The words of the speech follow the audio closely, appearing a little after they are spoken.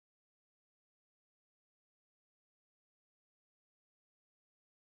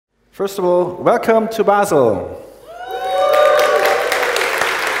First of all, welcome to Basel.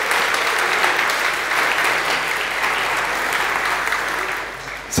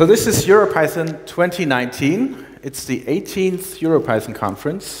 So this is EuroPython 2019. It's the 18th EuroPython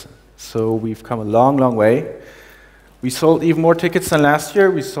conference, so we've come a long, long way. We sold even more tickets than last year.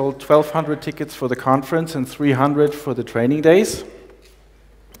 We sold 1,200 tickets for the conference and 300 for the training days.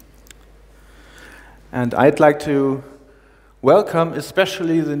 And I'd like to welcome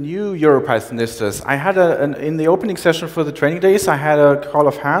especially the new EuroPythonistas. I had in the opening session for the training days, I had a call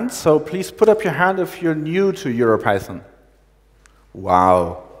of hands, so please put up your hand if you're new to EuroPython.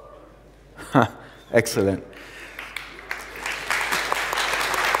 Wow. Excellent.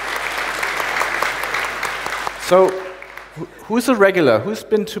 So, who's a regular? Who's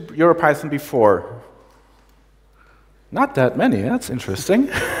been to EuroPython before? Not that many, that's interesting.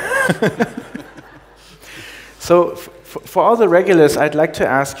 So, for all the regulars, I'd like to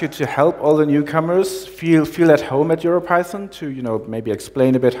ask you to help all the newcomers feel at home at EuroPython, to maybe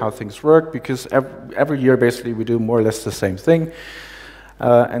explain a bit how things work, because every year basically we do more or less the same thing.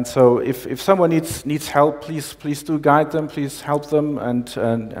 And so if someone needs help, please do guide them, please help them,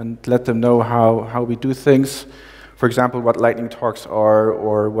 and let them know how we do things. For example, what lightning talks are,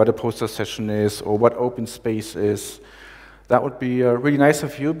 or what a poster session is, or what open space is. That would be really nice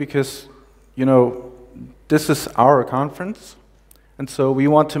of you, because this is our conference, and so we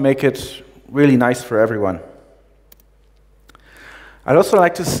want to make it really nice for everyone. I'd also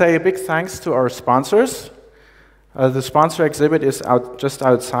like to say a big thanks to our sponsors. The sponsor exhibit is just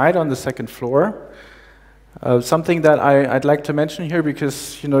outside on the second floor. Something that I'd like to mention here,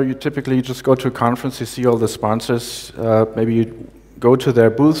 because you typically just go to a conference, you see all the sponsors, maybe you go to their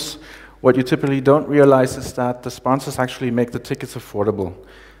booths. What you typically don't realize is that the sponsors actually make the tickets affordable.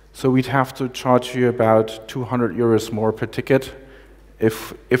 So we'd have to charge you about 200 euros more per ticket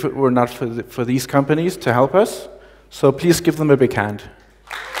if it were not for these companies to help us. So please give them a big hand.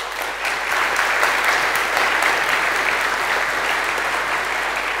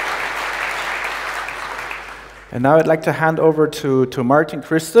 And now I'd like to hand over to Martin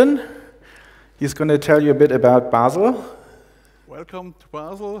Christen. He's going to tell you a bit about Basel. Welcome to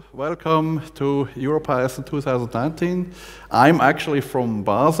Basel. Welcome to EuroPython 2019. I'm actually from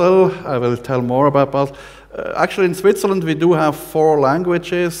Basel. I will tell more about Basel. Actually, in Switzerland, we do have 4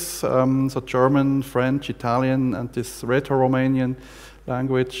 languages, so German, French, Italian, and this Retro-Romanian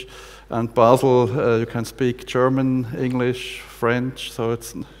language. And Basel, you can speak German, English, French, so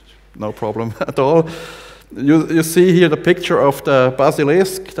it's no problem at all. You see here the picture of the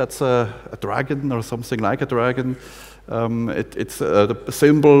basilisk. That's a dragon or something like a dragon. It's the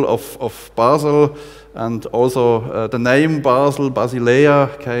symbol of Basel, and also the name Basel,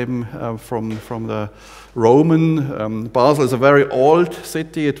 Basilea, came from the Roman. Basel is a very old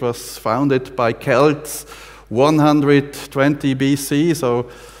city. It was founded by Celts 120 BC, so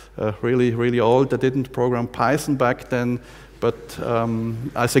really, really old. They didn't program Python back then, but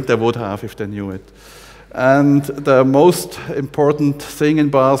I think they would have if they knew it. And the most important thing in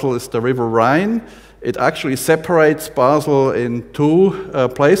Basel is the river Rhine. It actually separates Basel in 2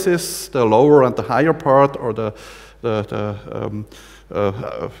 places, the lower and the higher part, or the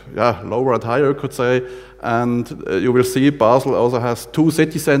lower and higher, you could say. And you will see Basel also has 2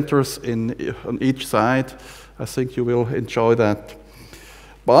 city centers on each side. I think you will enjoy that.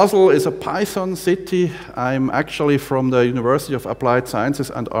 Basel is a Python city. I'm actually from the University of Applied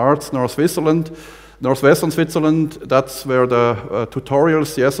Sciences and Arts, Northwestern Switzerland. That's where the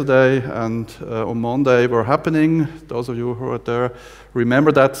tutorials yesterday and on Monday were happening. Those of you who are there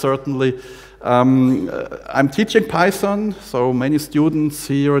remember that certainly. I'm teaching Python, so many students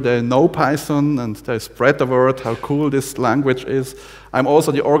here, they know Python and they spread the word how cool this language is. I'm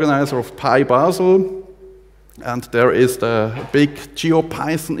also the organizer of PyBasel, and there is the big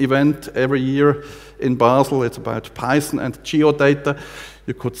GeoPython event every year in Basel. It's about Python and geodata.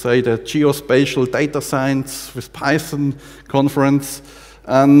 You could say the Geospatial Data Science with Python conference.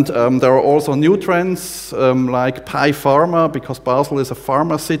 And there are also new trends like PyPharma, because Basel is a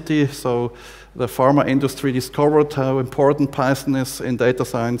pharma city, so the pharma industry discovered how important Python is in data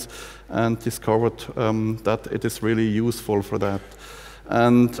science and discovered that it is really useful for that.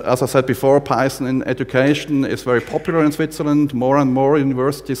 And as I said before, Python in education is very popular in Switzerland. More and more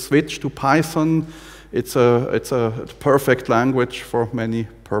universities switch to Python. It's a perfect language for many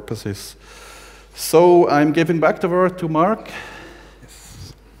purposes. So I'm giving back the word to Mark.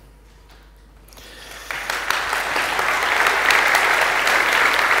 Yes.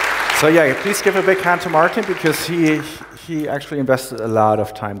 So yeah, please give a big hand to Martin, because he actually invested a lot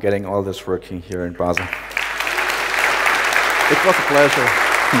of time getting all this working here in Basel. It was a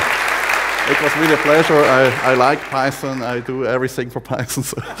pleasure. It was really a pleasure. I like Python. I do everything for Python.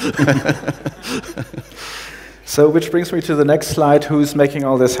 So. So, which brings me to the next slide, who's making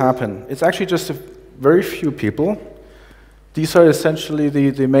all this happen. It's actually just a very few people. These are essentially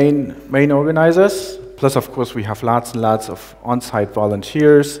the main organizers. Plus, of course, we have lots and lots of on-site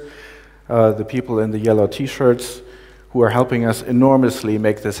volunteers, the people in the yellow T-shirts, who are helping us enormously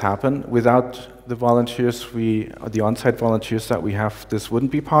make this happen. Without the volunteers, the on-site volunteers that we have, this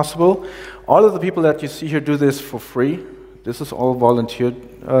wouldn't be possible. All of the people that you see here do this for free. This is all volunteer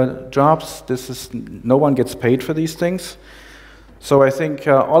jobs. No one gets paid for these things. So I think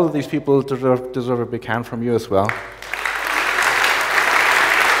all of these people deserve a big hand from you as well.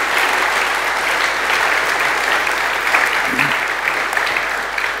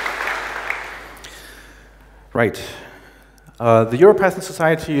 Right. The EuroPython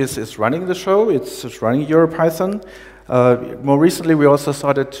Society is running the show. It's running EuroPython. More recently, we also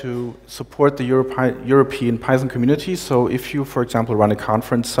started to support the European Python community. So if you, for example, run a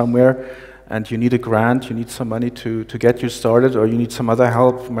conference somewhere and you need a grant, you need some money to get you started, or you need some other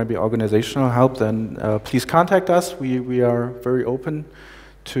help, maybe organizational help, then please contact us. We are very open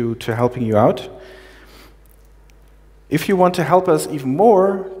to helping you out. If you want to help us even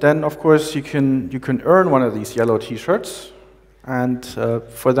more, then of course you can earn one of these yellow T-shirts. And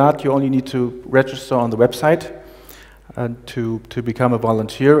for that, you only need to register on the website to become a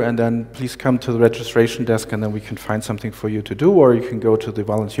volunteer, and then please come to the registration desk, and then we can find something for you to do, or you can go to the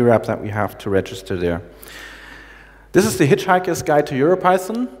volunteer app that we have to register there. This is the Hitchhiker's Guide to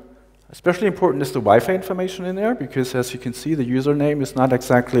EuroPython. Especially important is the Wi-Fi information in there, because as you can see, the username is not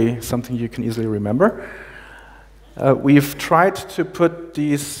exactly something you can easily remember. We've tried to put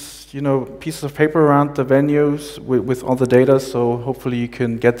these pieces of paper around the venues with all the data, so hopefully you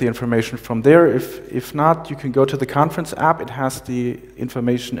can get the information from there. If not, you can go to the conference app. It has the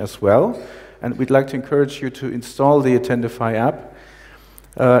information as well. And we'd like to encourage you to install the Attendify app.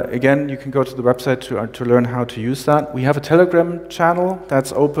 Again, you can go to the website to learn how to use that. We have a Telegram channel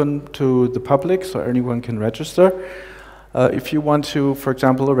that's open to the public, so anyone can register. If you want to, for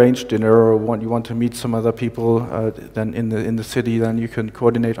example, arrange dinner, or you want to meet some other people then in the city, then you can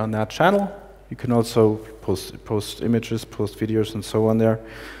coordinate on that channel. You can also post images, post videos, and so on there.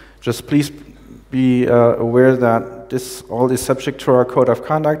 Just please be aware that all is subject to our code of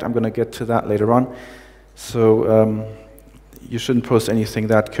conduct. I'm going to get to that later on. So you shouldn't post anything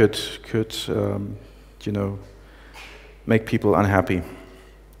that could make people unhappy.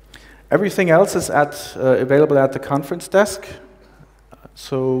 Everything else is available at the conference desk.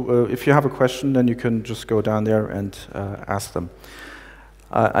 So if you have a question, then you can just go down there and ask them.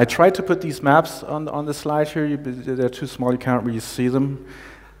 I tried to put these maps on the slide here. They're too small, you can't really see them.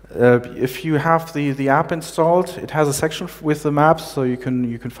 If you have the app installed, it has a section with the maps, so you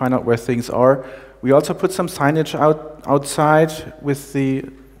can find out where things are. We also put some signage outside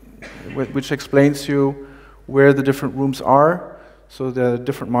which explains you where the different rooms are. So there are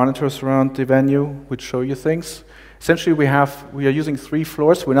different monitors around the venue which show you things. Essentially, we are using 3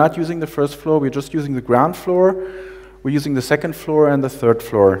 floors. We're not using the first floor. We're just using the ground floor. We're using the second floor and the third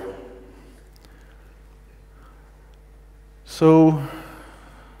floor. So,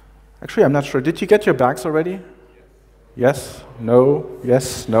 actually, I'm not sure. Did you get your bags already? Yes? No?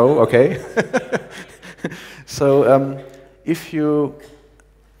 Yes? No? Okay. So, if you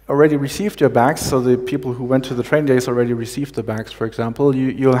already received your bags, so the people who went to the training days already received the bags, for example,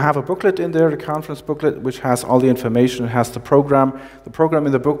 you'll have a booklet in there, the conference booklet, which has all the information. It has the program. The program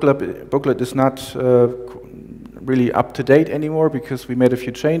in the booklet is not really up to date anymore because we made a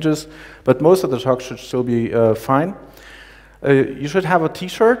few changes, but most of the talks should still be fine. You should have a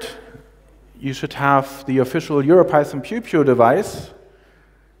T-shirt. You should have the official EuroPython Pew device.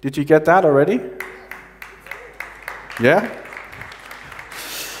 Did you get that already? Yeah?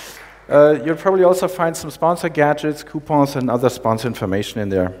 You'll probably also find some sponsor gadgets, coupons, and other sponsor information in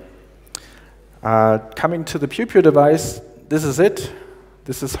there. Coming to the Pew device, this is it.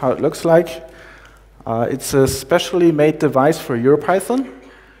 This is how it looks like. It's a specially made device for EuroPython.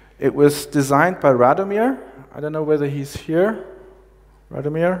 It was designed by Radomir. I don't know whether he's here.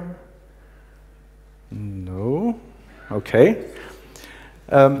 Radomir? No? Okay.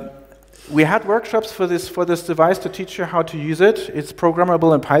 We had workshops for this device to teach you how to use it. It's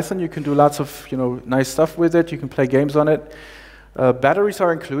programmable in Python. You can do lots of nice stuff with it. You can play games on it. Batteries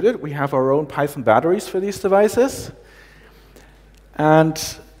are included. We have our own Python batteries for these devices. And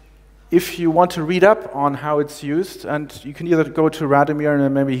if you want to read up on how it's used, and you can either go to Radomir and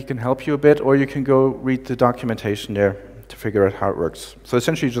then maybe he can help you a bit, or you can go read the documentation there to figure out how it works. So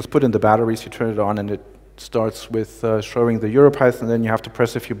essentially, you just put in the batteries, you turn it on, and it starts with showing the EuroPython, and then you have to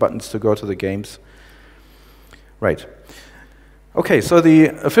press a few buttons to go to the games. Right. Okay, so the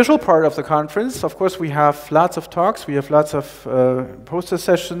official part of the conference, of course, we have lots of talks, we have lots of poster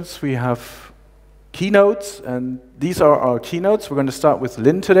sessions, we have keynotes, and these are our keynotes. We're going to start with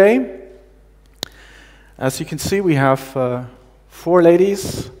Lynn today. As you can see, we have 4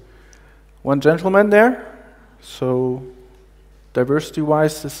 ladies, 1 gentleman there. So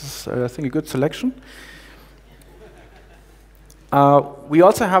diversity-wise, this is, I think, a good selection. We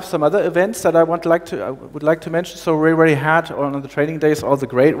also have some other events that I would like to mention. So we already had on the training days all the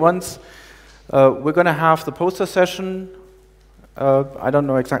great ones. We're going to have the poster session. I don't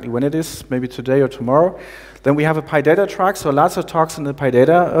know exactly when it is, maybe today or tomorrow. Then we have a PyData track, so lots of talks in the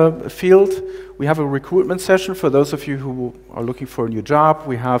PyData field. We have a recruitment session for those of you who are looking for a new job.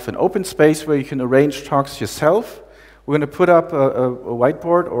 We have an open space where you can arrange talks yourself. We're going to put up a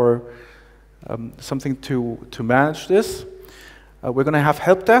whiteboard or something to manage this. We're going to have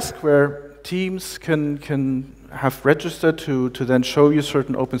help desk where teams can have registered to then show you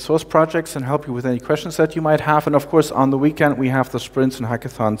certain open source projects and help you with any questions that you might have. And of course, on the weekend, we have the sprints and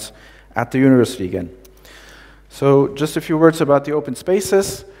hackathons at the university again. So just a few words about the open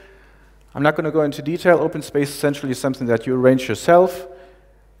spaces. I'm not going to go into detail. Open space essentially is something that you arrange yourself.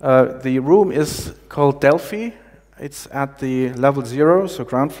 The room is called Delphi. It's at the level 0, so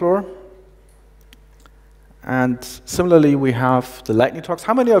ground floor. And similarly, we have the lightning talks.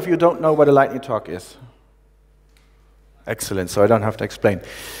 How many of you don't know what a lightning talk is? Excellent, so I don't have to explain.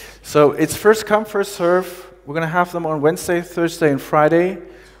 So it's first come, first serve. We're going to have them on Wednesday, Thursday, and Friday.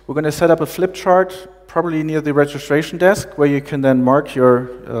 We're going to set up a flip chart, probably near the registration desk, where you can then mark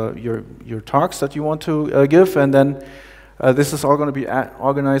your talks that you want to give. And then this is all going to be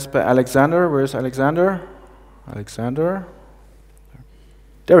organized by Alexander. Where is Alexander? Alexander?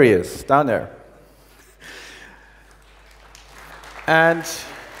 There he is, down there. And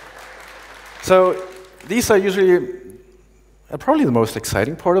so these are usually probably the most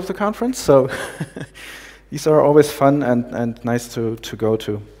exciting part of the conference. So these are always fun and nice to go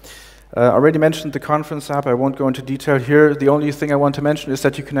to. I already mentioned the conference app. I won't go into detail here. The only thing I want to mention is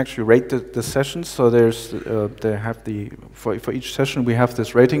that you can actually rate the sessions. So there's they have for each session we have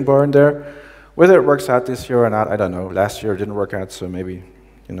this rating bar in there. Whether it works out this year or not, I don't know. Last year it didn't work out, so maybe,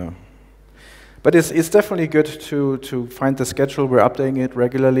 you know. But it's definitely good to find the schedule. We're updating it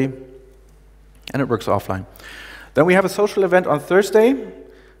regularly, and it works offline. Then we have a social event on Thursday.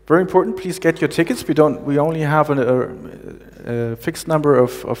 Very important, please get your tickets. We only have a fixed number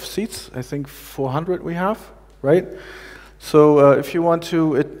of seats. I think 400 we have, right? So if you want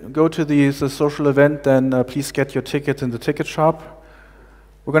to go to the social event, then please get your ticket in the ticket shop.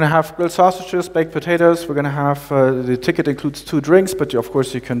 We're going to have grilled sausages, baked potatoes. We're going to have, the ticket includes 2 drinks, but of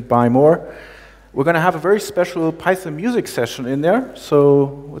course you can buy more. We're going to have a very special Python music session in there. So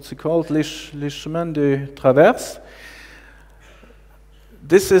what's it called? Les Chemins de Traverse.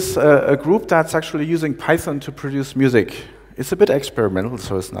 This is a group that's actually using Python to produce music. It's a bit experimental,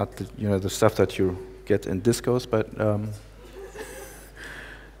 so it's not the stuff that you get in discos, but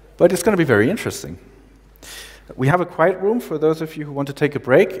it's going to be very interesting. We have a quiet room for those of you who want to take a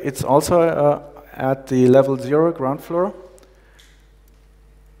break. It's also at the level 0 ground floor.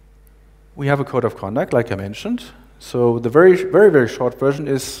 We have a code of conduct, like I mentioned. So the very, very short version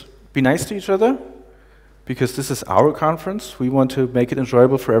is be nice to each other, because this is our conference. We want to make it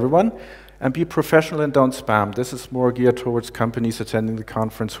enjoyable for everyone. And be professional and don't spam. This is more geared towards companies attending the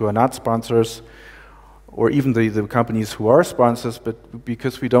conference who are not sponsors, or even the companies who are sponsors, but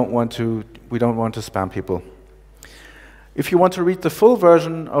because we don't want to spam people. If you want to read the full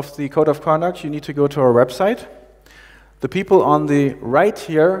version of the code of conduct, you need to go to our website. The people on the right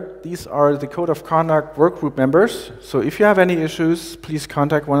here, these are the Code of Conduct workgroup members. So if you have any issues, please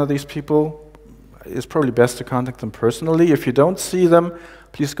contact one of these people. It's probably best to contact them personally. If you don't see them,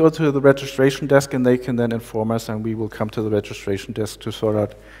 please go to the registration desk and they can then inform us, and we will come to the registration desk to sort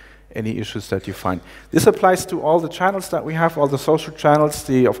out any issues that you find. This applies to all the channels that we have, all the social channels,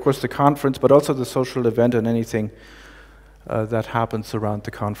 of course the conference, but also the social event and anything that happens around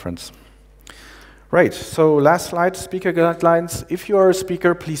the conference. Right, so last slide, speaker guidelines. If you are a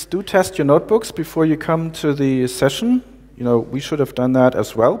speaker, please do test your notebooks before you come to the session. You know, we should have done that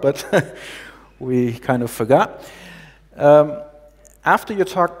as well, but we kind of forgot. After your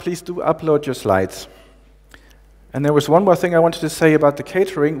talk, please do upload your slides. And there was one more thing I wanted to say about the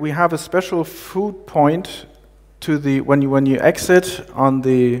catering. We have a special food point to when you exit on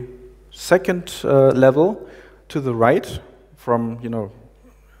the second level to the right from,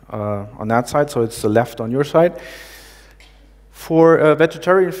 on that side, so it's the left on your side, for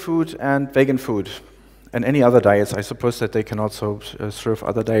vegetarian food and vegan food. and any other diets. I suppose that they can also serve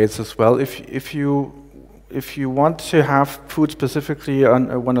other diets as well. If you want to have food specifically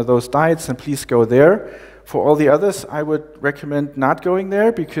on one of those diets, then please go there. For all the others, I would recommend not going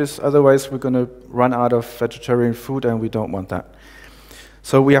there, because otherwise we're going to run out of vegetarian food, and we don't want that.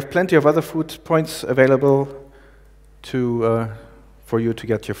 So we have plenty of other food points available for you to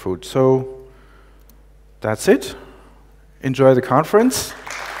get your food. So that's it. Enjoy the conference.